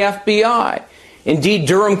 lying to the FBI. Indeed,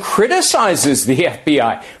 Durham criticizes the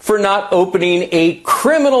FBI for not opening a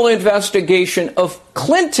criminal investigation of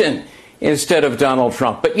Clinton instead of Donald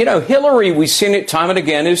Trump. But, Hillary, we've seen it time and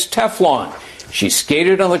again, is Teflon. She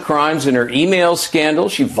skated on the crimes in her email scandal.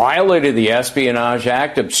 She violated the Espionage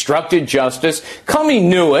Act, obstructed justice. Comey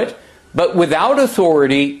knew it, but without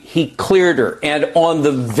authority, he cleared her. And on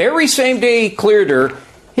the very same day he cleared her,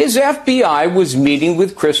 his FBI was meeting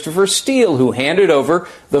with Christopher Steele, who handed over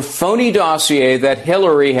the phony dossier that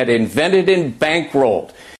Hillary had invented and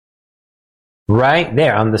bankrolled. Right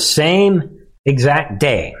there, on the same exact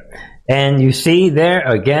day. And you see there,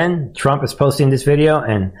 again, Trump is posting this video,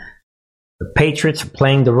 and the Patriots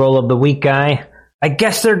playing the role of the weak guy. I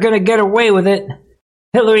guess they're going to get away with it.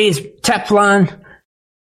 Hillary's Teflon.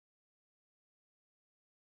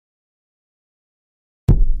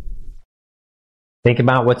 Think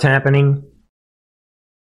about what's happening.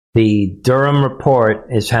 The Durham report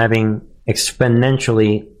is having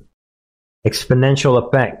exponential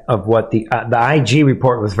effect of what the IG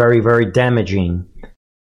report was very, very damaging.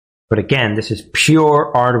 But again, this is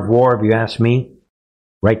pure art of war, if you ask me,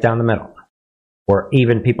 right down the middle. Or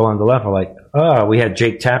even people on the left are like, oh, we had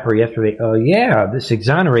Jake Tapper yesterday. Oh, yeah, this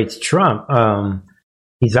exonerates Trump.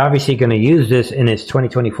 He's obviously going to use this in his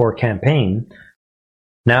 2024 campaign.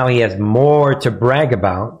 Now he has more to brag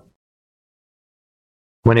about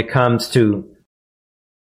when it comes to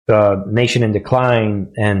the nation in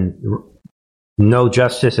decline and no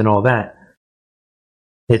justice and all that.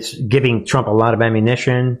 It's giving Trump a lot of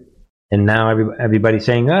ammunition, and now everybody's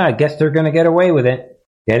saying, I guess they're going to get away with it.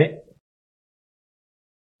 Get it?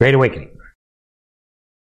 Great awakening.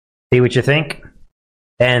 See what you think?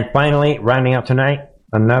 And finally, rounding out tonight,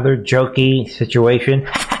 another jokey situation.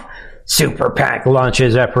 Super PAC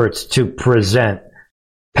launches efforts to present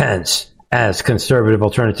Pence as conservative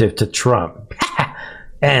alternative to Trump.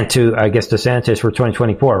 And to, I guess, DeSantis for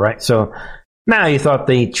 2024, right? So now you thought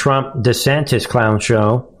the Trump-DeSantis clown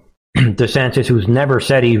show, DeSantis who's never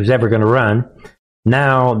said he was ever going to run,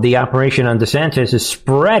 now the operation on DeSantis is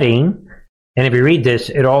spreading. And if you read this,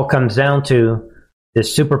 it all comes down to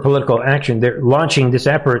this super political action. They're launching this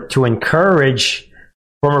effort to encourage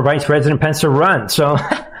former Vice President Pence to run. So,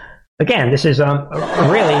 again, this is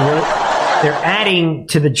really, they're adding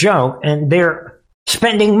to the joke, and they're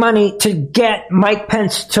spending money to get Mike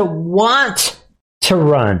Pence to want to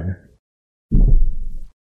run.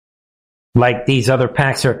 Like these other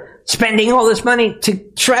PACs are spending all this money to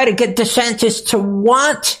try to get DeSantis to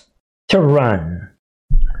want to run.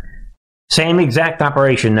 Same exact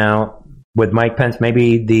operation now. with Mike Pence.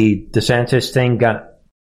 Maybe the DeSantis thing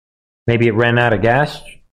maybe it ran out of gas.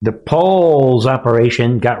 The polls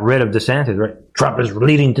operation got rid of DeSantis, right? Trump is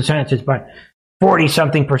leading DeSantis by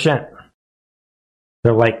 40-something%.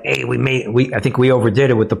 They're like, hey, I think we overdid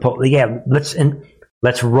it with the poll. Yeah,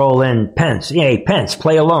 let's roll in Pence. Hey, Pence,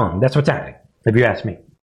 play along. That's what's happening, if you ask me.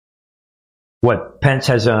 What, Pence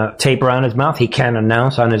has a tape around his mouth? He can't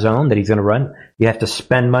announce on his own that he's going to run. You have to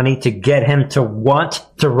spend money to get him to want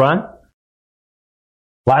to run.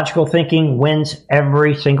 Logical thinking wins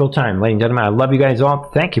every single time. Ladies and gentlemen, I love you guys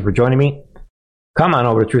all. Thank you for joining me. Come on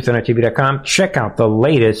over to truthandtv.com. Check out the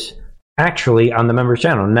latest, actually, on the members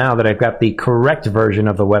channel. Now that I've got the correct version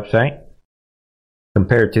of the website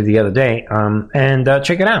compared to the other day, and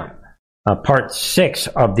check it out. Part 6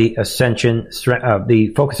 of the Ascension,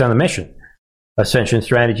 the Focus on the Mission, Ascension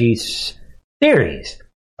Strategies series.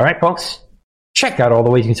 All right, folks, check out all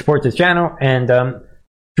the ways you can support this channel, and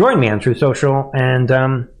join me on Truth Social, and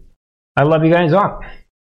I love you guys all.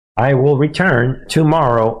 I will return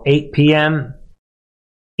tomorrow, 8 p.m.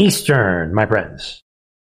 Eastern, my friends.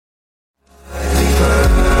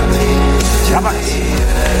 Bye-bye.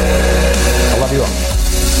 I love you all.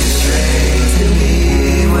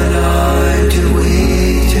 When I'm too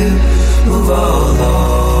weak to move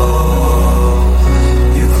along,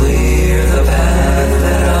 you clear the path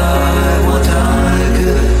that I want. I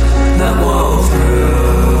could not walk through.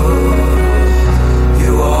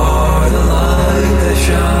 You are the light that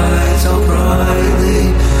shines so brightly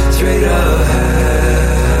straight ahead.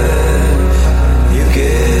 You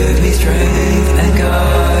give me strength and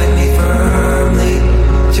guide me firmly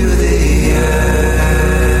to the end.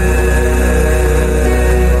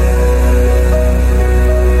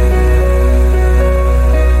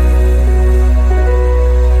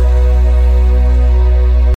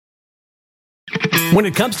 When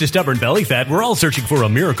it comes to stubborn belly fat, we're all searching for a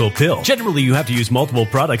miracle pill. Generally, you have to use multiple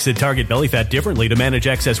products that target belly fat differently to manage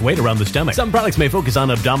excess weight around the stomach. Some products may focus on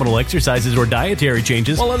abdominal exercises or dietary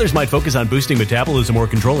changes, while others might focus on boosting metabolism or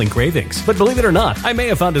controlling cravings. But believe it or not, I may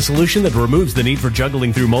have found a solution that removes the need for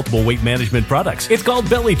juggling through multiple weight management products. It's called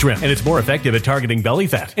Belly Trim, and it's more effective at targeting belly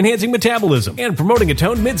fat, enhancing metabolism, and promoting a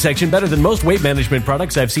toned midsection better than most weight management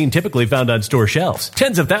products I've seen typically found on store shelves.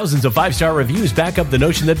 Tens of thousands of 5-star reviews back up the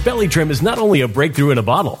notion that Belly Trim is not only a breakthrough in a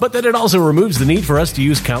bottle, but that it also removes the need for us to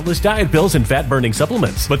use countless diet pills and fat-burning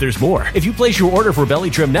supplements. But there's more. If you place your order for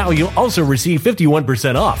Belly Trim now, you'll also receive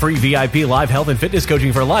 51% off, free VIP live health and fitness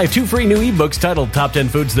coaching for life, 2 free new ebooks titled Top 10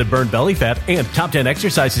 Foods That Burn Belly Fat and Top 10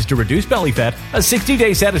 Exercises to Reduce Belly Fat, a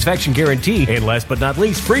 60-day satisfaction guarantee, and last but not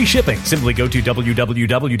least, free shipping. Simply go to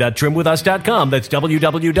www.trimwithus.com. That's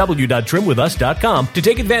www.trimwithus.com to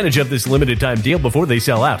take advantage of this limited time deal before they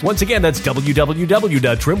sell out. Once again, that's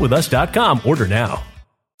www.trimwithus.com. Order now.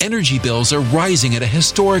 Energy bills are rising at a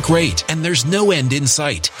historic rate, and there's no end in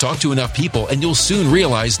sight. Talk to enough people, and you'll soon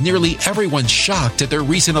realize nearly everyone's shocked at their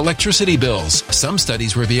recent electricity bills. Some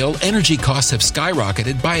studies reveal energy costs have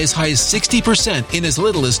skyrocketed by as high as 60% in as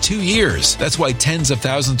little as 2 years. That's why tens of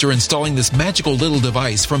thousands are installing this magical little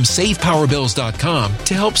device from SavePowerBills.com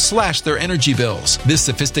to help slash their energy bills. This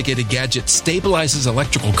sophisticated gadget stabilizes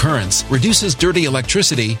electrical currents, reduces dirty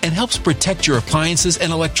electricity, and helps protect your appliances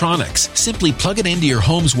and electronics. Simply plug it into your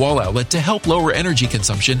home's wall outlet to help lower energy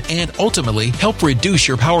consumption and ultimately help reduce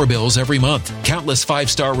your power bills every month. Countless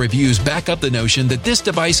 5-star reviews back up the notion that this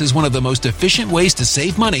device is one of the most efficient ways to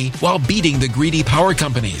save money while beating the greedy power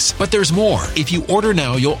companies. But there's more. If you order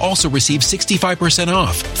now, you'll also receive 65%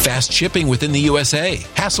 off, fast shipping within the USA,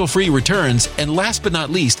 hassle-free returns, and last but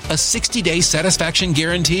not least, a 60-day satisfaction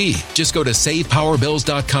guarantee. Just go to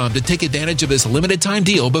SavePowerBills.com to take advantage of this limited time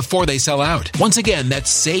deal before they sell out. Once again,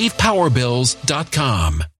 that's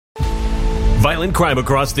SavePowerBills.com. Violent crime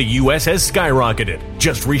across the U.S. has skyrocketed.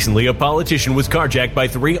 Just recently, a politician was carjacked by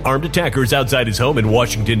 3 armed attackers outside his home in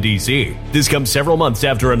Washington, D.C. This comes several months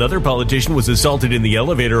after another politician was assaulted in the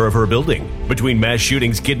elevator of her building. Between mass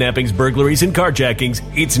shootings, kidnappings, burglaries, and carjackings,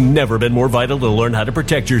 it's never been more vital to learn how to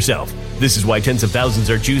protect yourself. This is why tens of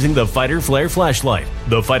thousands are choosing the Fighter Flare flashlight.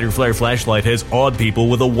 The Fighter Flare flashlight has awed people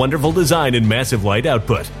with a wonderful design and massive light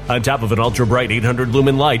output. On top of an ultra-bright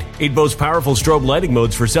 800-lumen light, it boasts powerful strobe lighting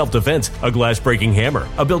modes for self-defense, a glass-breaking hammer,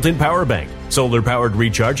 a built-in power bank, solar-powered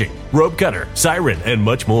recharging, rope cutter, siren, and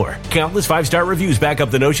much more. Countless 5-star reviews back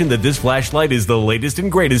up the notion that this flashlight is the latest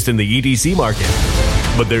and greatest in the EDC market.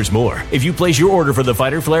 But there's more. If you place your order for the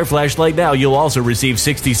Fighter Flare flashlight now, you'll also receive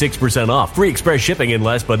 66% off, free express shipping, and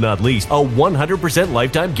last but not least, a 100%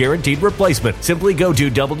 lifetime guaranteed replacement. Simply go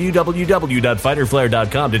to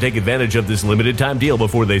www.fighterflare.com to take advantage of this limited time deal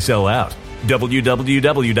before they sell out.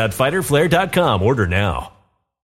 www.fighterflare.com. Order now.